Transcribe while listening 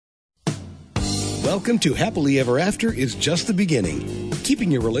Welcome to Happily Ever After is just the beginning. Keeping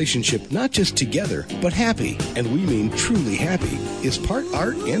your relationship not just together, but happy, and we mean truly happy, is part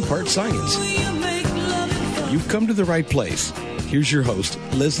art and part science. You've come to the right place. Here's your host,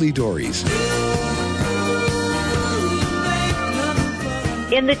 Leslie Dories.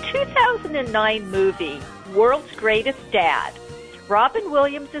 In the 2009 movie, World's Greatest Dad, Robin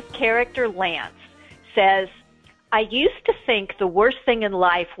Williams' character Lance says, "I used to think the worst thing in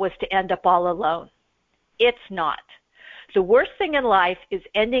life was to end up all alone. It's not. The worst thing in life is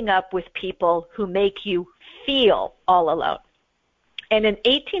ending up with people who make you feel all alone." And in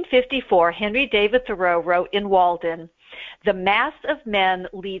 1854, Henry David Thoreau wrote in Walden, "The mass of men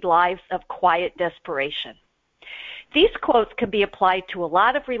lead lives of quiet desperation." These quotes can be applied to a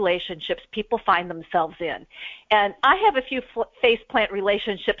lot of relationships people find themselves in. And I have a few faceplant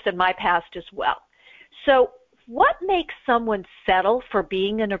relationships in my past as well. So what makes someone settle for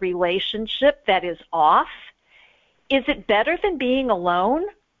being in a relationship that is off? Is it better than being alone?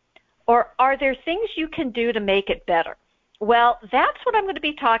 Or are there things you can do to make it better? Well, that's what I'm going to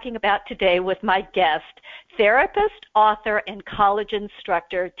be talking about today with my guest, therapist, author, and college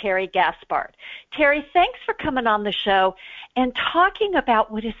instructor, Terry Gaspard. Terry, thanks for coming on the show and talking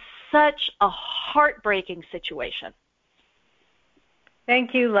about what is such a heartbreaking situation.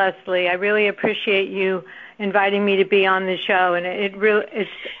 Thank you, Leslie. I really appreciate you inviting me to be on the show, and it's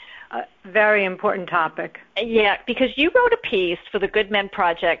a very important topic. Yeah, because you wrote a piece for the Good Men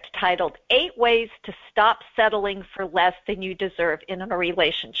Project titled 8 Ways to Stop Settling for Less Than You Deserve in a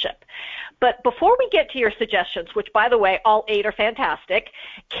Relationship. But before we get to your suggestions, which, by the way, all 8 are fantastic,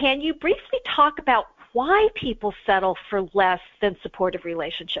 can you briefly talk about why people settle for less than supportive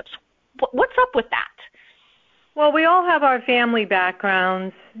relationships? What's up with that? Well, we all have our family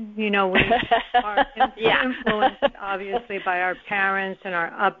backgrounds. You know, we are influenced, obviously, by our parents and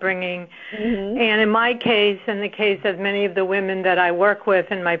our upbringing. Mm-hmm. And in my case, in the case of many of the women that I work with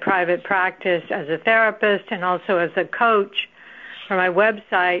in my private practice as a therapist and also as a coach for my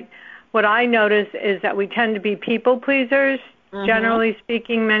website, what I notice is that we tend to be people pleasers, generally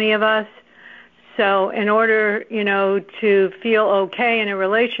speaking, many of us. So in order, to feel okay in a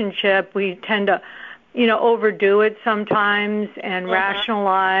relationship, we tend to overdo it sometimes and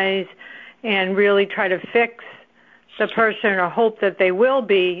rationalize and really try to fix the person or hope that they will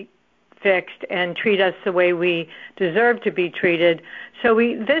be fixed and treat us the way we deserve to be treated. So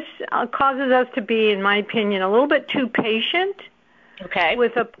this causes us to be, in my opinion, a little bit too patient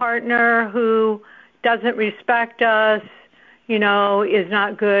with a partner who doesn't respect us, is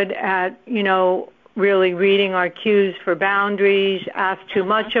not good at, really reading our cues for boundaries, asks too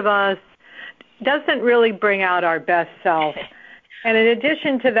much of us, doesn't really bring out our best self. And in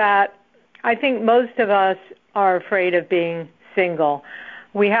addition to that, I think most of us are afraid of being single.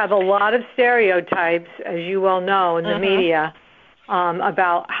 We have a lot of stereotypes, as you well know, in the media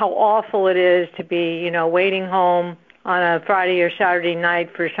about how awful it is to be, waiting home on a Friday or Saturday night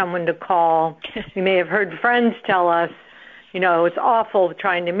for someone to call. We may have heard friends tell us, it's awful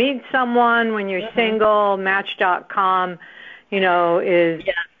trying to meet someone when you're single. Match.com is,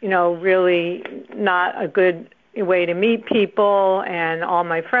 really not a good way to meet people, and all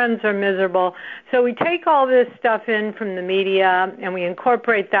my friends are miserable. So we take all this stuff in from the media, and we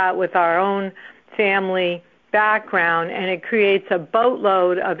incorporate that with our own family background, and it creates a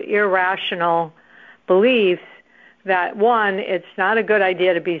boatload of irrational beliefs that, one, it's not a good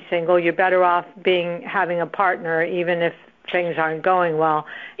idea to be single. You're better off having a partner, even if things aren't going well.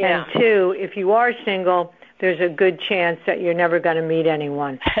 Yeah. And two, if you are single, there's a good chance that you're never going to meet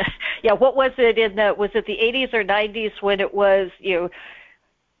anyone. Yeah, what was it was it the 80s or 90s when it was,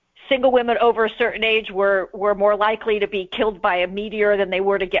 single women over a certain age were more likely to be killed by a meteor than they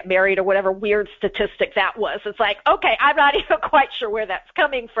were to get married, or whatever weird statistic that was. It's like, okay, I'm not even quite sure where that's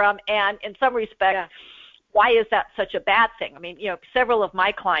coming from, and in some respects, why is that such a bad thing? I mean, several of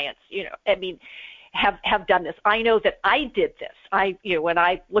my clients, have done this. I know that I did this. When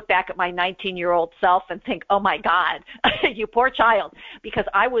I look back at my 19-year-old self and think, oh my God, you poor child, because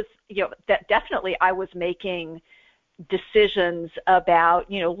I was, that definitely I was making decisions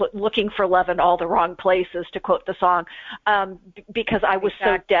about, looking for love in all the wrong places, to quote the song, because I was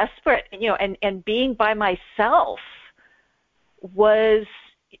so desperate, and being by myself was,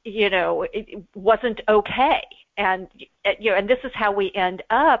 it wasn't okay. And, and this is how we end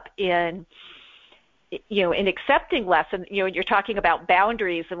up in accepting less. And, you're talking about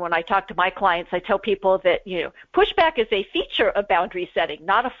boundaries. And when I talk to my clients, I tell people that, pushback is a feature of boundary setting,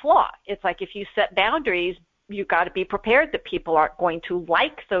 not a flaw. It's like, if you set boundaries, you've got to be prepared that people aren't going to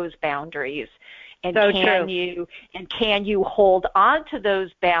like those boundaries. And so can true. you hold on to those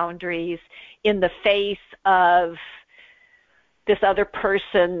boundaries in the face of this other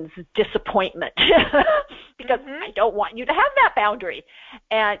person's disappointment? Because I don't want you to have that boundary.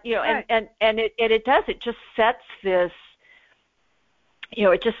 And right. and it does, it just sets this,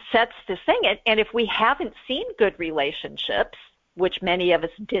 it just sets this thing. And if we haven't seen good relationships, which many of us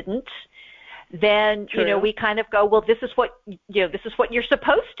didn't, then True. We kind of go, well, this is what you're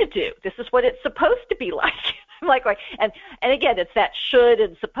supposed to do. This is what it's supposed to be like. I'm like, and again, it's that should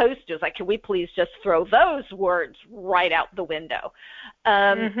and supposed to. It's like, can we please just throw those words right out the window?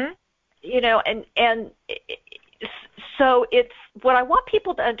 And so it's what I want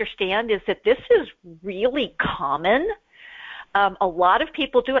people to understand is that this is really common. A lot of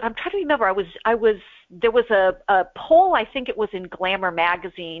people do it. I'm trying to remember. There was a poll, I think it was in Glamour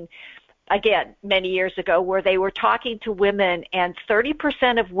magazine, again, many years ago, where they were talking to women, and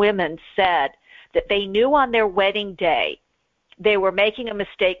 30% of women said that they knew on their wedding day they were making a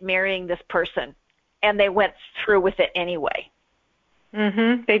mistake marrying this person, and they went through with it anyway.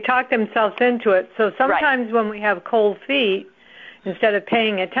 They talk themselves into it. So sometimes when we have cold feet, instead of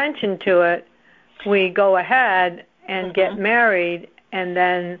paying attention to it, we go ahead and get married, and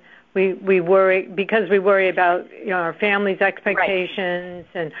then we worry because we worry about our family's expectations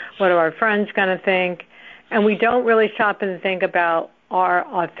and what are our friends going to think, and we don't really stop and think about our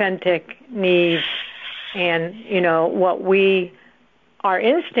authentic needs and what our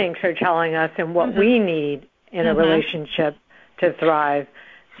instincts are telling us and what we need in a relationship to thrive.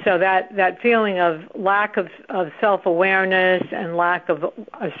 So that feeling of lack of self-awareness and lack of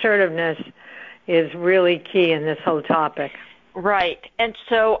assertiveness is really key in this whole topic. Right. And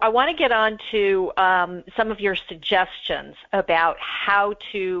so I want to get on to some of your suggestions about how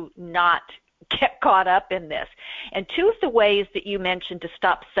to not get caught up in this. And two of the ways that you mentioned to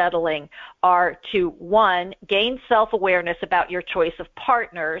stop settling are to, one, gain self-awareness about your choice of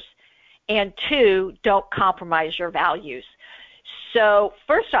partners, and two, don't compromise your values. So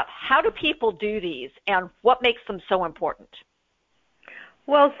first off, how do people do these, and what makes them so important?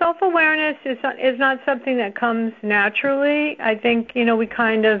 Well, self-awareness is not something that comes naturally. I think, we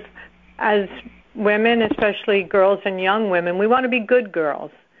kind of, as women, especially girls and young women, we want to be good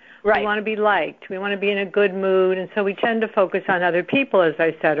girls. Right. We want to be liked. We want to be in a good mood, and so we tend to focus on other people, as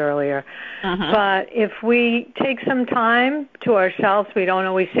I said earlier. But if we take some time to ourselves, we don't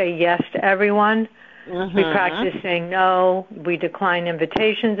always say yes to everyone. We practice saying no. We decline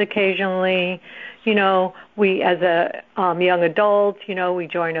invitations occasionally. We, as a young adult, we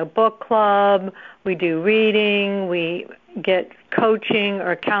join a book club. We do reading. We get coaching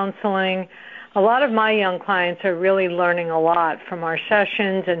or counseling. A lot of my young clients are really learning a lot from our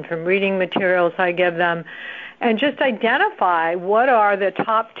sessions and from reading materials I give them. And just identify what are the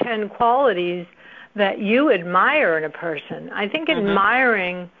top 10 qualities that you admire in a person. I think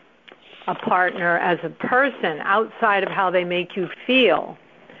admiring a partner as a person outside of how they make you feel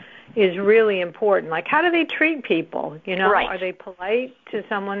is really important. Like, how do they treat people? Are they polite to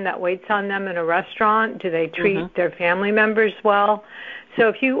someone that waits on them in a restaurant? Do they treat their family members well? So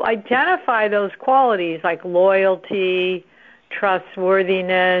if you identify those qualities like loyalty,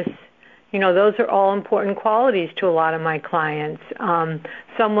 trustworthiness, those are all important qualities to a lot of my clients.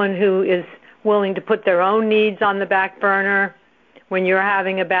 Someone who is willing to put their own needs on the back burner when you're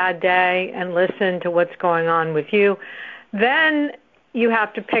having a bad day and listen to what's going on with you. Then you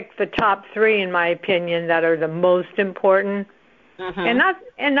have to pick the top 3, in my opinion, that are the most important, and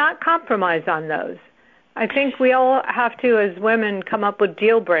not compromise on those. I think we all have to, as women, come up with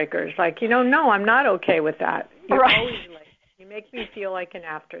deal breakers. Like, no, I'm not okay with that. You're always late. You make me feel like an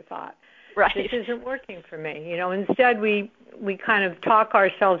afterthought. Right. This isn't working for me. Instead we kind of talk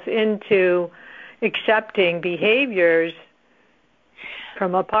ourselves into accepting behaviors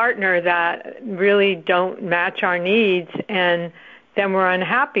from a partner that really don't match our needs, and then we're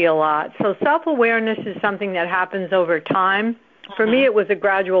unhappy a lot. So self-awareness is something that happens over time. For me, it was a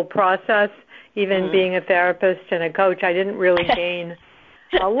gradual process. Even being a therapist and a coach, I didn't really gain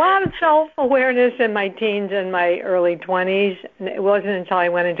a lot of self-awareness in my teens and my early 20s. It wasn't until I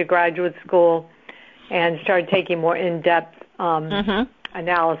went into graduate school and started taking more in-depth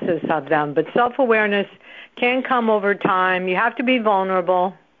analysis of them. But self-awareness can come over time. You have to be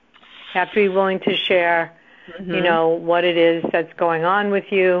vulnerable. You have to be willing to share, what it is that's going on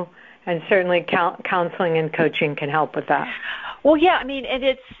with you. And certainly counseling and coaching can help with that. Well, yeah, I mean, and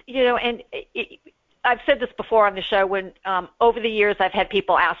it's, I've said this before on the show when over the years I've had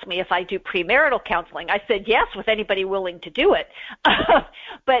people ask me if I do premarital counseling. I said yes with anybody willing to do it.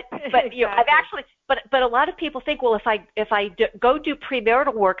 but exactly. you know, I've actually but a lot of people think, well, if I go do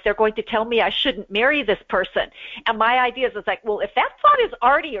premarital work, they're going to tell me I shouldn't marry this person. And my idea is, it's like, well, if that thought has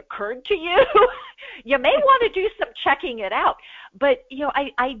already occurred to you, you may want to do some checking it out. But you know,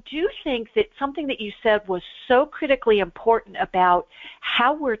 I do think that something that you said was so critically important about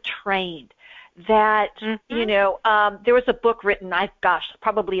how we're trained. That, you know, there was a book written,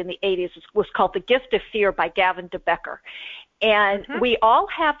 probably in the 80s, it was called The Gift of Fear by Gavin de Becker. And we all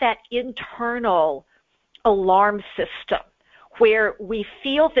have that internal alarm system where we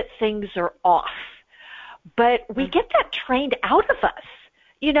feel that things are off. But we get that trained out of us.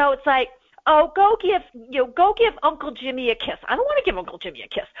 You know, it's like, oh, go give Uncle Jimmy a kiss. I don't want to give Uncle Jimmy a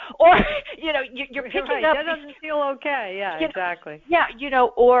kiss. Or, you know, you're picking right. up. That doesn't feel okay. Yeah, exactly. Yeah, you know,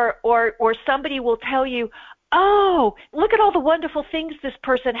 or somebody will tell you, oh, look at all the wonderful things this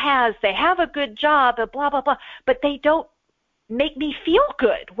person has. They have a good job, blah, blah, blah. But they don't make me feel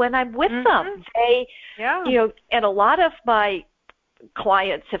good when I'm with them. They, you know, and a lot of my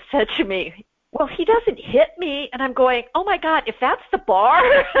clients have said to me, well, he doesn't hit me. And I'm going, oh, my God, if that's the bar.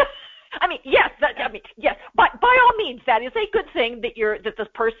 I mean, yes. By all means, that is a good thing that the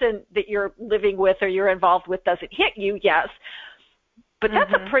person that you're living with or you're involved with doesn't hit you. Yes, but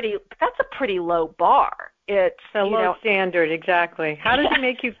that's a pretty low bar. It's a low standard, exactly. How does he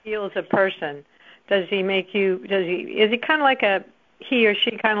make you feel as a person? Is he kind of like he or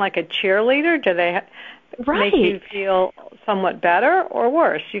she kind of like a cheerleader? Do they make you feel somewhat better or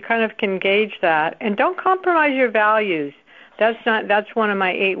worse? You kind of can gauge that, and don't compromise your values. That's one of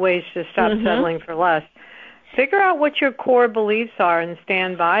my 8 ways to stop settling for less. Figure out what your core beliefs are and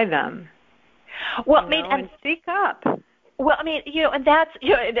stand by them. Well, and speak up. Well, I mean, you know, and that's,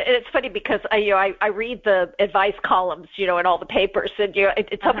 you know, it's funny because I read the advice columns, you know, in all the papers, and you know,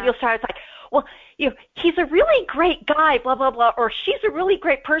 somebody will start, it's like, well, you know, he's a really great guy, blah blah blah, or she's a really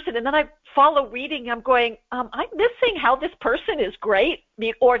great person, and then I follow reading, I'm going, I'm missing how this person is great,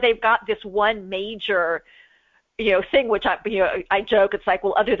 or they've got this one major, you know, thing, which I joke, it's like,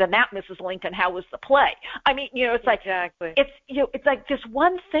 well, other than that, Mrs. Lincoln, how was the play? I mean, you know, it's like, exactly. It's like this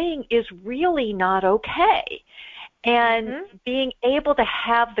one thing is really not okay. And being able to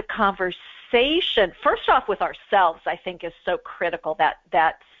have the conversation, first off with ourselves, I think is so critical,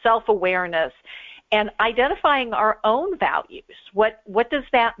 that self-awareness and identifying our own values. What does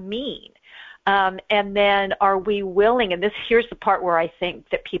that mean? And then are we willing, and here's the part where I think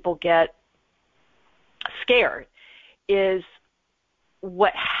that people get scared, is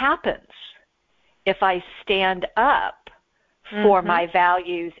what happens if I stand up for my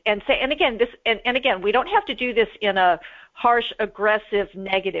values and say, and again, we don't have to do this in a harsh, aggressive,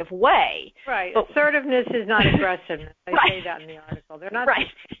 negative way. Right. But assertiveness is not aggressiveness. I say that in the article. They're not. Right.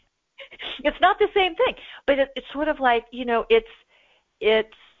 It's not the same thing, but it's sort of like, you know, it's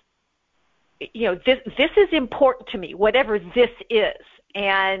you know, this is important to me, whatever this is,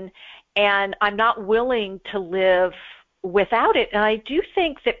 and I'm not willing to live without it. And I do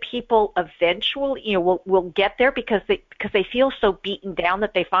think that people eventually, you know, will get there because they feel so beaten down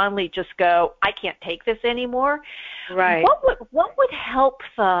that they finally just go, I can't take this anymore. Right. What would help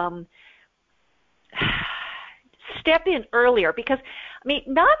them step in earlier? Because I mean,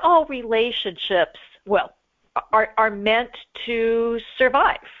 not all relationships, are meant to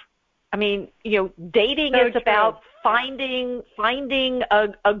survive. I mean, you know, dating is about finding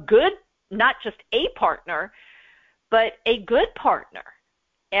a good, not just a partner, but a good partner.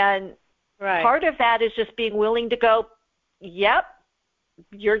 And part of that is just being willing to go, yep,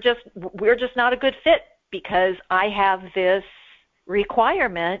 we're just not a good fit because I have this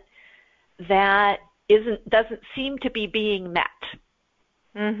requirement that doesn't seem to be being met.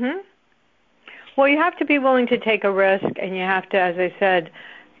 Well, you have to be willing to take a risk, and you have to, as I said,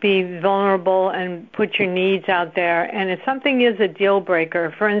 be vulnerable and put your needs out there. And if something is a deal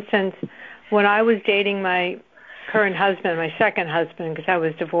breaker, for instance, when I was dating my current husband, my second husband, because I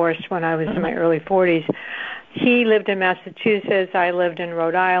was divorced when I was in my early 40s, he lived in Massachusetts, I lived in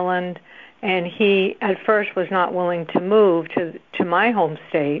Rhode Island, and he at first was not willing to move to my home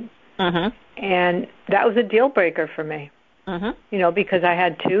state. And that was a deal breaker for me, you know, because I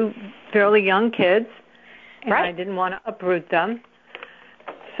had 2 fairly young kids, and I didn't want to uproot them.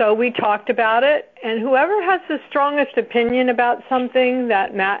 So we talked about it, and whoever has the strongest opinion about something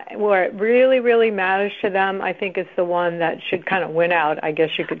where it really, really matters to them, I think is the one that should kind of win out, I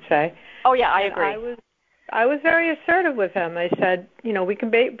guess you could say. Oh, yeah, I agree. I was very assertive with him. I said, you know, we can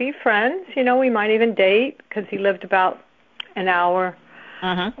be friends. You know, we might even date, because he lived about an hour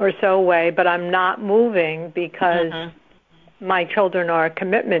or so away, but I'm not moving because my children are a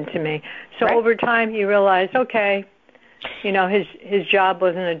commitment to me. So over time, he realized, okay, his job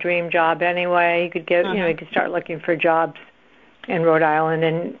wasn't a dream job anyway. He could get, he could start looking for jobs in Rhode Island,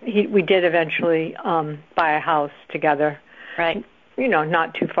 and we did eventually buy a house together. Right.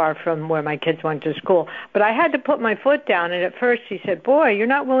 Not too far from where my kids went to school. But I had to put my foot down, and at first he said, "Boy, you're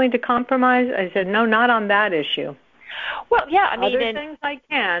not willing to compromise?" I said, "No, not on that issue." Well, yeah, I mean, other things I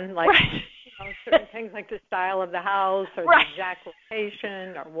can, like certain things like the style of the house or the exact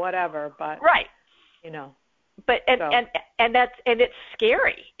location or whatever. But But and it's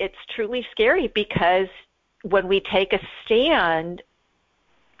scary. It's truly scary because when we take a stand,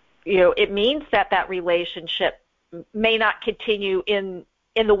 it means that relationship may not continue in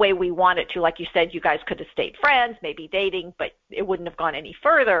the way we want it to. Like you said, you guys could have stayed friends, maybe dating, but it wouldn't have gone any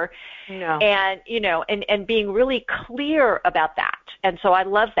further. No. And, and being really clear about that. And so I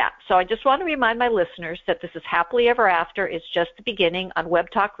love that. So I just want to remind my listeners that this is Happily Ever After. It's just the beginning on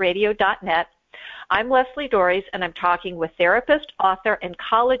webtalkradio.net. I'm Leslie Dories, and I'm talking with therapist, author, and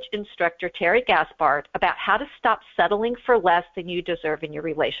college instructor Terry Gaspard about how to stop settling for less than you deserve in your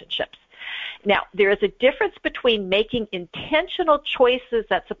relationships. Now, there is a difference between making intentional choices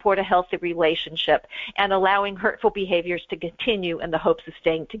that support a healthy relationship and allowing hurtful behaviors to continue in the hopes of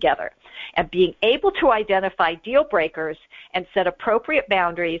staying together. And being able to identify deal breakers and set appropriate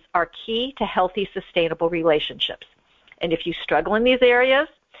boundaries are key to healthy, sustainable relationships. And if you struggle in these areas,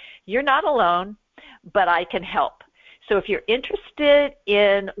 you're not alone, but I can help. So if you're interested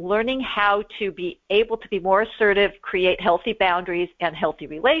in learning how to be able to be more assertive, create healthy boundaries and healthy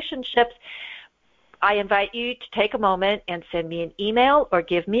relationships, I invite you to take a moment and send me an email or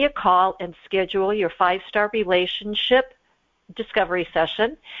give me a call and schedule your 5-star relationship discovery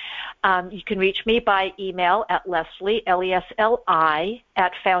session. You can reach me by email at Leslie, Lesli,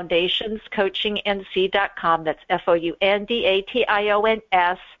 at foundationscoachingnc.com. That's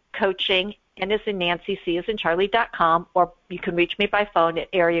FOUNDATIONS, coaching, N as in Nancy, C as in Charlie.com, or you can reach me by phone at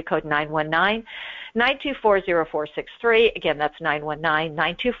area code 919-924-0463. Again, that's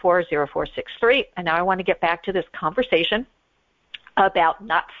 919-924-0463. And now I want to get back to this conversation about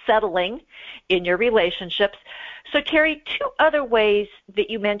not settling in your relationships. So, Terry, 2 other ways that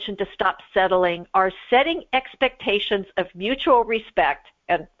you mentioned to stop settling are setting expectations of mutual respect,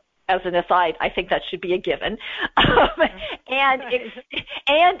 and as an aside, I think that should be a given, and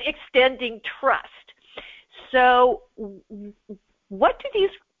extending trust. So, what do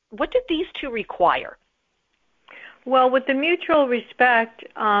these 2 require? Well, with the mutual respect,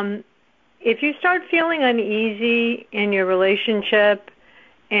 if you start feeling uneasy in your relationship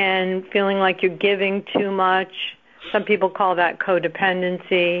and feeling like you're giving too much, some people call that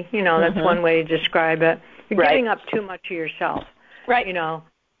codependency. That's one way to describe it. You're giving up too much of yourself. Right.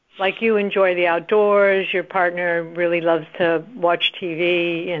 Like you enjoy the outdoors, your partner really loves to watch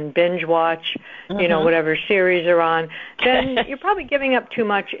TV and binge watch, whatever series are on, then you're probably giving up too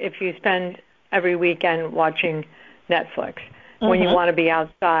much if you spend every weekend watching Netflix when you want to be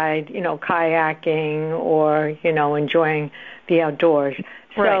outside, kayaking or, enjoying the outdoors.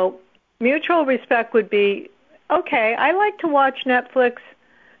 So mutual respect would be, okay, I like to watch Netflix,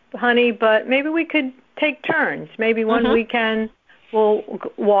 honey, but maybe we could take turns. Maybe one weekend we'll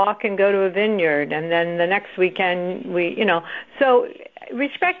walk and go to a vineyard, and then the next weekend so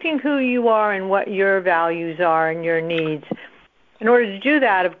respecting who you are and what your values are and your needs. In order to do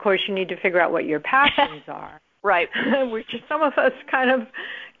that, of course, you need to figure out what your passions are. Right. Which some of us kind of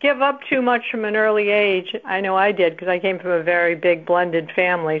give up too much from an early age. I know I did because I came from a very big blended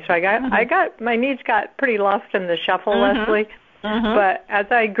family. So my needs got pretty lost in the shuffle, Leslie. But as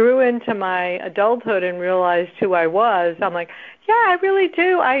I grew into my adulthood and realized who I was, I'm like, yeah, I really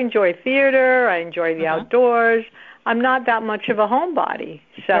do. I enjoy theater. I enjoy the outdoors. I'm not that much of a homebody.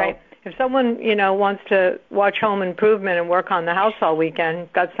 So if someone, wants to watch Home Improvement and work on the house all weekend,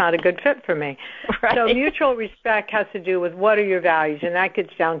 that's not a good fit for me. Right. So mutual respect has to do with what are your values, and that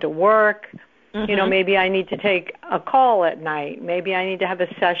gets down to work. Maybe I need to take a call at night. Maybe I need to have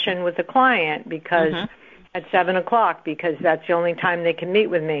a session with a client because at 7 o'clock because that's the only time they can meet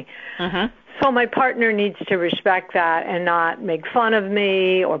with me. So my partner needs to respect that and not make fun of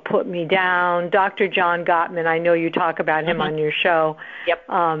me or put me down. Dr. John Gottman, I know you talk about him on your show,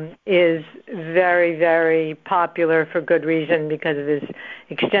 is very, very popular for good reason because of his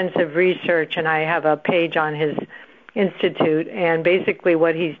extensive research, and I have a page on his institute. And basically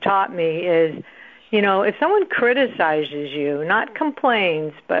what he's taught me is, if someone criticizes you, not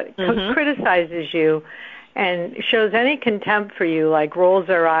complains, but criticizes you, and shows any contempt for you, like rolls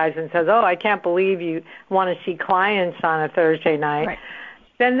their eyes and says, oh, I can't believe you want to see clients on a Thursday night,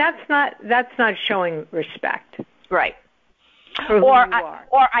 then that's not showing respect. Right. For who you are.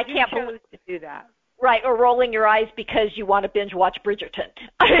 Or I can't believe to do that. Right, or rolling your eyes because you want to binge watch Bridgerton.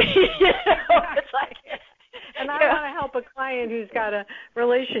 It's like, and I want to help a client who's got a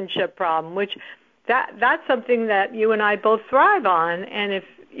relationship problem, which that's something that you and I both thrive on. And if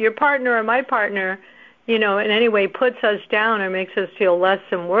your partner or my partner, in any way puts us down or makes us feel less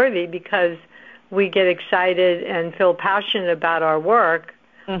than worthy because we get excited and feel passionate about our work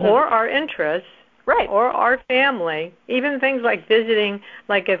or our interests, right, or our family, even things like visiting,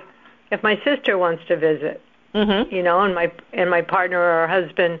 like if my sister wants to visit, and my partner or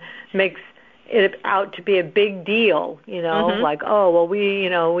husband makes it out to be a big deal, like, oh, well,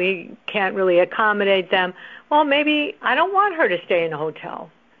 we can't really accommodate them. Well, maybe I don't want her to stay in a hotel.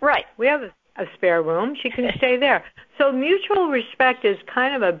 Right. We have a spare room. She can stay there. So mutual respect is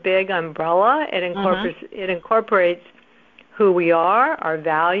kind of a big umbrella. It incorporates who we are, our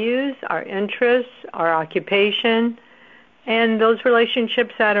values, our interests, our occupation, and those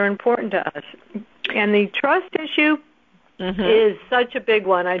relationships that are important to us. And the trust issue is such a big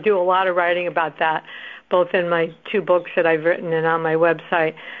one. I do a lot of writing about that, both in my 2 books that I've written and on my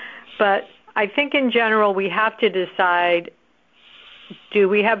website. But I think in general we have to decide, do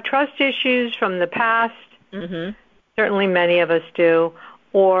we have trust issues from the past? Certainly many of us do.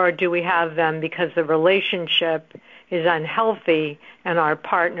 Or do we have them because the relationship is unhealthy and our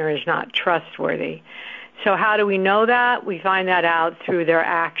partner is not trustworthy? So how do we know that? We find that out through their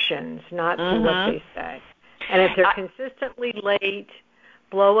actions, not through what they say. And if they're consistently late,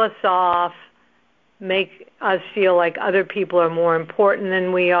 blow us off, make us feel like other people are more important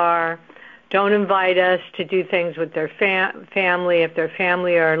than we are, don't invite us to do things with their family, if their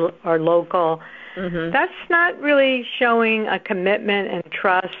family are local, that's not really showing a commitment and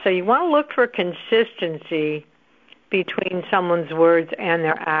trust. So you want to look for consistency between someone's words and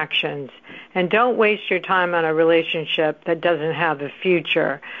their actions. And don't waste your time on a relationship that doesn't have a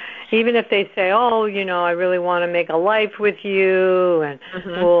future. Even if they say, oh, I really want to make a life with you, and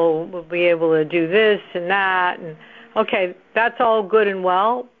we'll be able to do this and that. And okay, that's all good and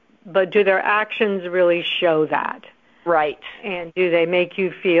well, but do their actions really show that? Right. And do they make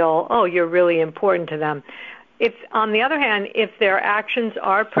you feel, oh, you're really important to them? If, on the other hand, if their actions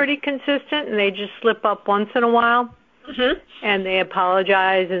are pretty consistent and they just slip up once in a while, and they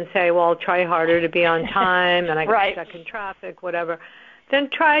apologize and say, well, I'll try harder to be on time, and I got stuck in traffic, whatever, then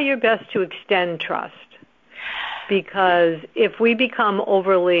try your best to extend trust. Because if we become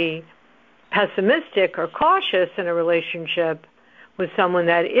overly pessimistic or cautious in a relationship with someone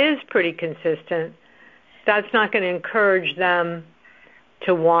that is pretty consistent, that's not going to encourage them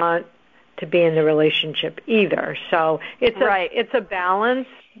to want to be in the relationship either. So it's a balance,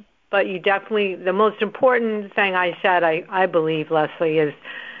 but you definitely, the most important thing I said, I believe, Leslie, is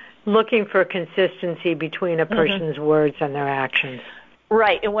looking for consistency between a person's words and their actions.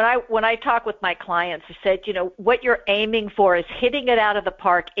 Right. And when I talk with my clients, I said, what you're aiming for is hitting it out of the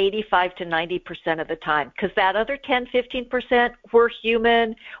park 85 to 90% of the time. Because that other 10, 15%, we're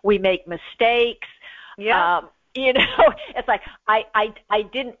human. We make mistakes. Yeah. It's like, I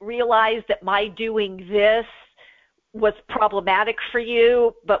didn't realize that my doing this was problematic for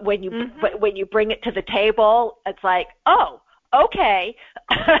you, but when you bring it to the table, it's like, oh, okay.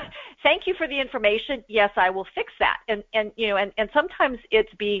 Thank you for the information. Yes, I will fix that. And sometimes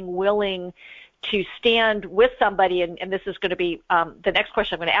it's being willing to stand with somebody, and this is going to be the next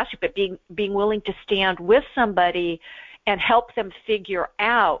question I'm going to ask you, but being willing to stand with somebody and help them figure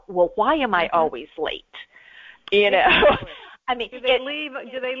out, well, why am I always late? I mean, do they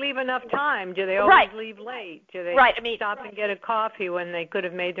leave enough time? Do they always leave late? Do they stop and get a coffee when they could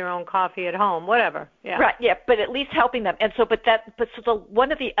have made their own coffee at home? Whatever. Yeah. Right. Yeah. But at least helping them. And so,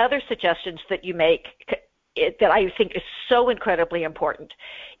 one of the other suggestions that you make that I think is so incredibly important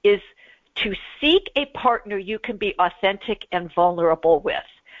is to seek a partner you can be authentic and vulnerable with.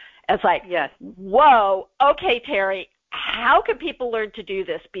 It's like, whoa, okay, Terry, how can people learn to do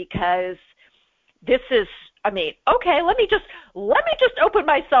this? Because this is, okay, let me just open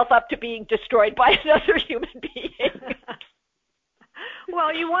myself up to being destroyed by another human being.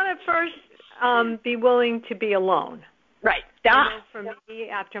 Well, you want to first be willing to be alone. Right. For me,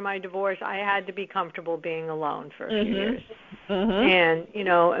 after my divorce, I had to be comfortable being alone for a few years, and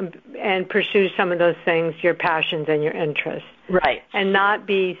and pursue some of those things, your passions and your interests, right, and not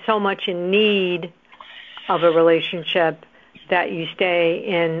be so much in need of a relationship that you stay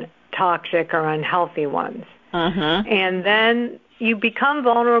in toxic or unhealthy ones. And then you become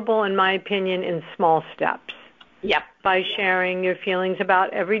vulnerable, in my opinion, in small steps. Yep. by sharing your feelings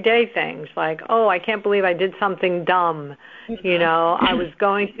about everyday things like, oh, I can't believe I did something dumb. You know, I was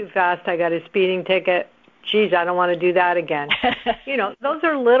going too fast. I got a speeding ticket. Geez, I don't want to do that again. You know, those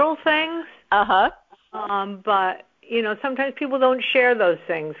are little things. But, you know, sometimes people don't share those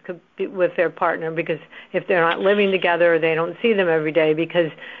things with their partner because if they're not living together, they don't see them every day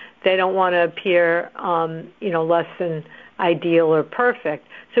because they don't want to appear, you know, less than ideal or perfect.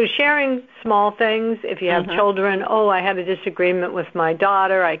 So sharing small things, if you have children, oh, I had a disagreement with my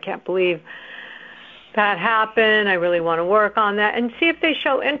daughter, I can't believe that happened, I really want to work on that, and see if they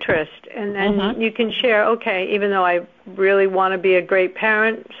show interest. And then you can share, okay, even though I really want to be a great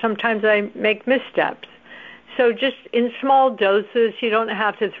parent, sometimes I make missteps. So just in small doses, you don't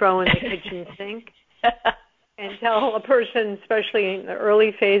have to throw in the kitchen sink. And tell a person, especially in the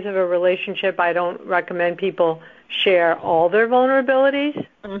early phase of a relationship, I don't recommend people share all their vulnerabilities.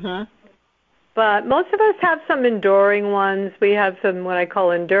 But most of us have some enduring ones. We have some what I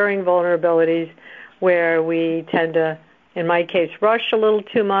call enduring vulnerabilities where we tend to, in my case, rush a little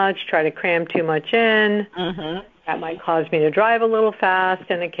too much, try to cram too much in. That might cause me to drive a little fast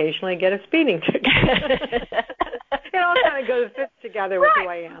and occasionally get a speeding ticket. It all kind of fits together with who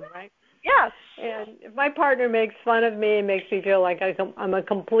I am, right? Yes. And if my partner makes fun of me and makes me feel like I'm a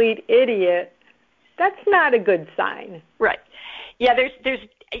complete idiot, that's not a good sign. Right. Yeah, there's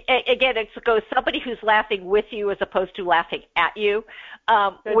again, it goes somebody who's laughing with you as opposed to laughing at you,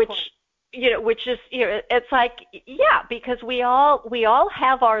 which point. You know, which is, you know, it's like, yeah, because we all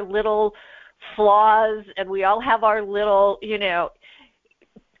have our little flaws and we all have our little, you know,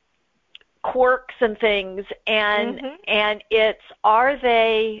 quirks and things, and it's are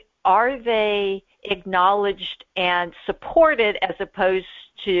they acknowledged and supported as opposed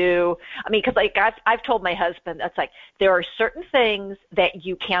to, I mean, because like I've told my husband, that's like, there are certain things that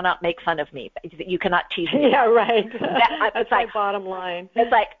you cannot make fun of me, that you cannot tease me. Yeah, right. That's my bottom line. It's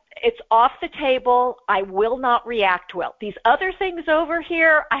like, it's off the table. I will not react well. These other things over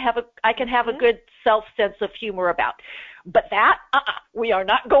here, I can have a good sense of humor about. But that, we are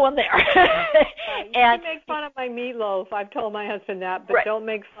not going there. You can make fun of my meatloaf. I've told my husband that, but don't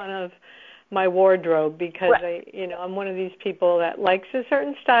make fun of my wardrobe because I'm one of these people that likes a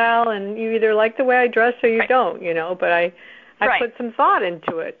certain style, and you either like the way I dress or you don't, you know. But I put some thought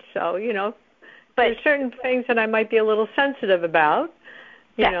into it, so you know. But there's certain things that I might be a little sensitive about,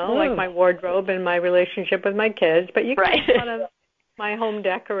 you know, like my wardrobe and my relationship with my kids. But you can make fun of my home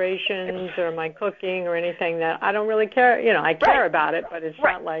decorations or my cooking or anything that I don't really care. You know, I care about it, but it's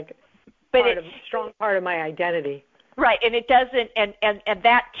not like strong part of my identity. Right, and it doesn't, and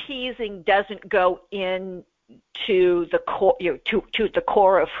that teasing doesn't go into the core, you know, to the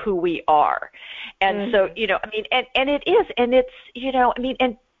core of who we are, and so you know, I mean, and it is, and it's, you know, I mean,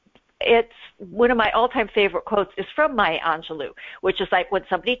 and it's one of my all-time favorite quotes is from Maya Angelou, which is like, when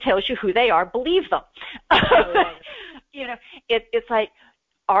somebody tells you who they are, believe them. You know, it's like,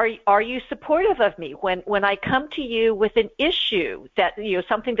 are you supportive of me when I come to you with an issue that, you know,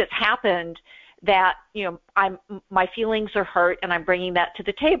 something that's happened that, you know, my feelings are hurt and I'm bringing that to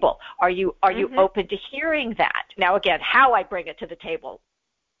the table. Are you open to hearing that? Now again, how I bring it to the table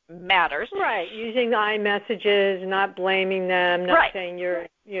matters. Right, using the I messages, not blaming them, not saying you're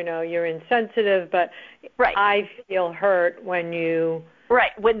insensitive, but I feel hurt when you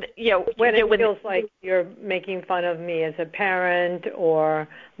when it feels like you're making fun of me as a parent or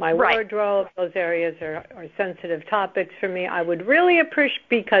my wardrobe. Those areas are sensitive topics for me. I would really appreciate,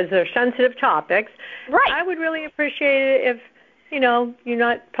 because they're sensitive topics, I would really appreciate it if, you know, you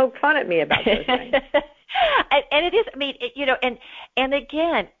not poke fun at me about those things. And it is, I mean, you know, and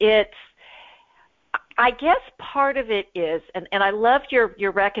again, it's, I guess part of it is, and I loved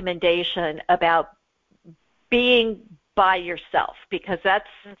your recommendation about being by yourself, because that's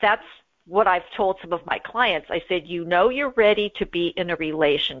what I've told some of my clients. I said, you know, you're ready to be in a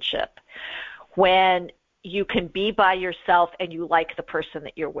relationship when you can be by yourself and you like the person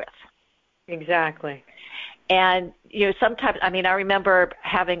that you're with. Exactly. And, you know, sometimes, I mean, I remember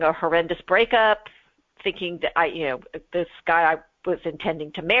having a horrendous breakup, thinking that this guy I was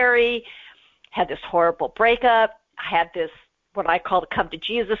intending to marry had this horrible breakup. I had this, what I call, come to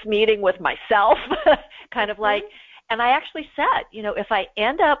Jesus meeting with myself, kind of like, and I actually said, you know, if I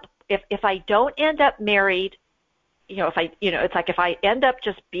don't end up married, you know, it's like if I end up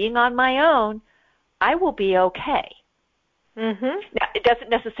just being on my own, I will be okay. Now, it doesn't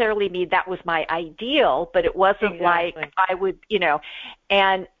necessarily mean that was my ideal, but it wasn't like I would, you know,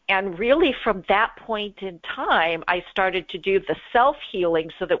 and really from that point in time, I started to do the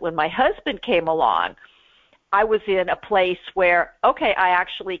self-healing so that when my husband came along, I was in a place where, okay, I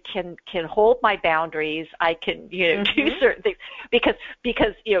actually can hold my boundaries. I can, do certain things because,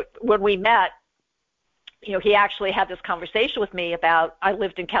 when we met, he actually had this conversation with me about, I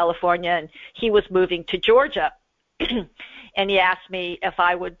lived in California and he was moving to Georgia. And he asked me if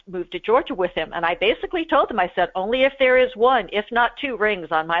I would move to Georgia with him. And I basically told him, I said, only if there is one, if not two rings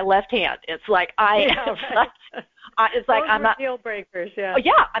on my left hand. It's like, I'm not deal breakers. Yeah.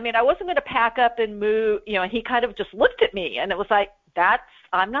 Yeah. I mean, I wasn't going to pack up and move, and he kind of just looked at me and it was like,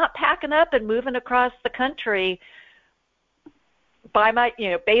 I'm not packing up and moving across the country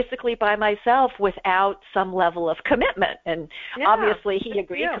basically by myself without some level of commitment. And obviously he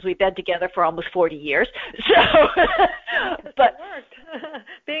agreed because we've been together for almost 40 years. So, but it worked.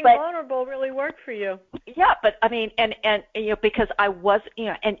 Being vulnerable really worked for you. Yeah. But I mean, and because I was,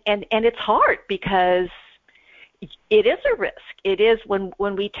 and it's hard because it is a risk. It is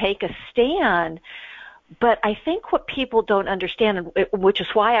when we take a stand. But I think what people don't understand, which is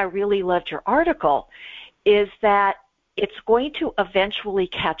why I really loved your article, is that it's going to eventually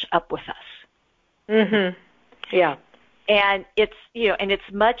catch up with us. Mhm. Yeah. And it's, and it's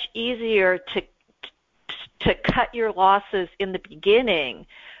much easier to cut your losses in the beginning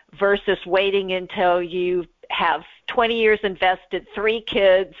versus waiting until you have 20 years invested, 3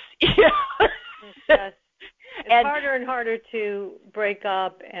 kids. Yes. It's harder and harder to break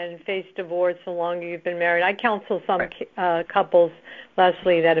up and face divorce the longer you've been married. I counsel some couples,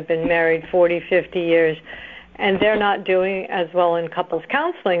 Leslie, that have been married 40, 50 years, and they're not doing as well in couples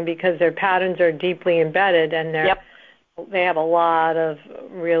counseling because their patterns are deeply embedded and they have a lot of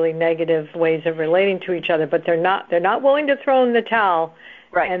really negative ways of relating to each other, but they're not willing to throw in the towel,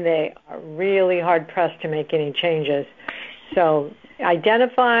 and they are really hard pressed to make any changes. So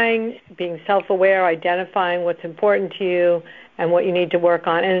identifying, being self-aware, identifying what's important to you and what you need to work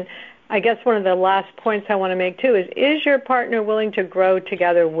on. And I guess one of the last points I want to make too is your partner willing to grow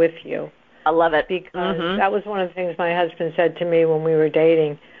together with you? I love it. Because that was one of the things my husband said to me when we were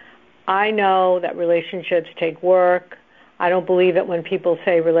dating. I know that relationships take work. I don't believe it when people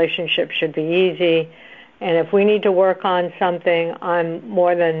say relationships should be easy. And if we need to work on something, I'm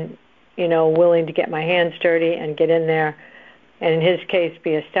more than, willing to get my hands dirty and get in there. And in his case,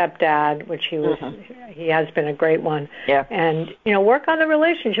 be a stepdad, which he has been a great one. Yeah. And, work on the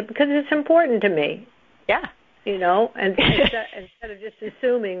relationship because it's important to me. Yeah. And instead of just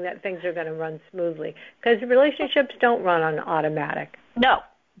assuming that things are going to run smoothly. Because relationships don't run on automatic. No,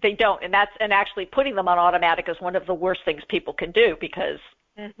 they don't. And actually putting them on automatic is one of the worst things people can do because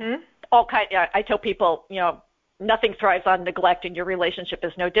I tell people, nothing thrives on neglect and your relationship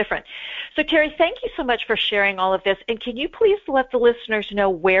is no different. So Terry, thank you so much for sharing all of this. And can you please let the listeners know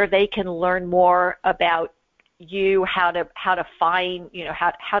where they can learn more about you, how to find,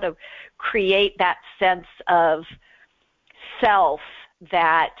 how to create that sense of self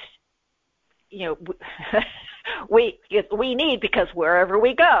that, we need, because wherever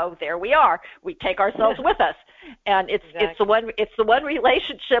we go, there we are. We take ourselves with us. And it's the one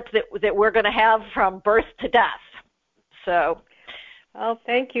relationship that we're going to have from birth to death. So, well,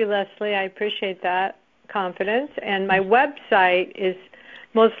 thank you, Leslie. I appreciate that confidence. And my website is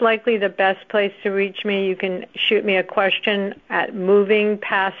most likely the best place to reach me. You can shoot me a question at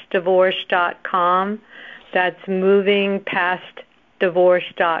movingpastdivorce.com. That's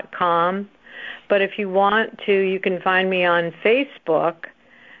movingpastdivorce.com. But if you want to, you can find me on Facebook,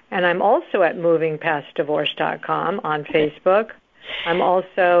 and I'm also at movingpastdivorce.com on Facebook. I'm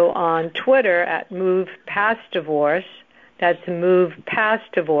also on Twitter at movepastdivorce. That's Move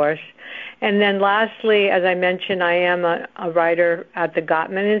Past Divorce. And then lastly, as I mentioned, I am a writer at the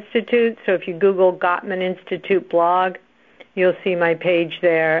Gottman Institute. So if you Google Gottman Institute blog, you'll see my page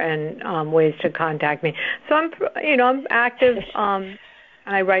there and ways to contact me. So I'm active.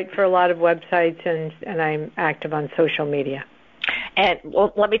 I write for a lot of websites, and I'm active on social media. And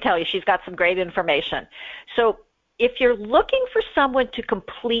let me tell you, she's got some great information. So if you're looking for someone to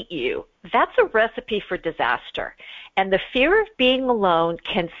complete you, that's a recipe for disaster. And the fear of being alone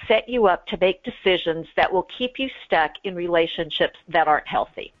can set you up to make decisions that will keep you stuck in relationships that aren't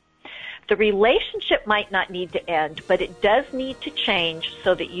healthy. The relationship might not need to end, but it does need to change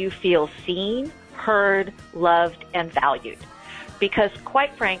so that you feel seen, heard, loved, and valued. Because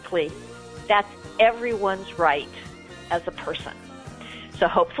quite frankly, that's everyone's right as a person. So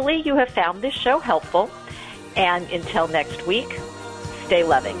hopefully you have found this show helpful. And until next week, stay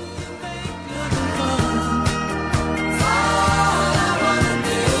loving.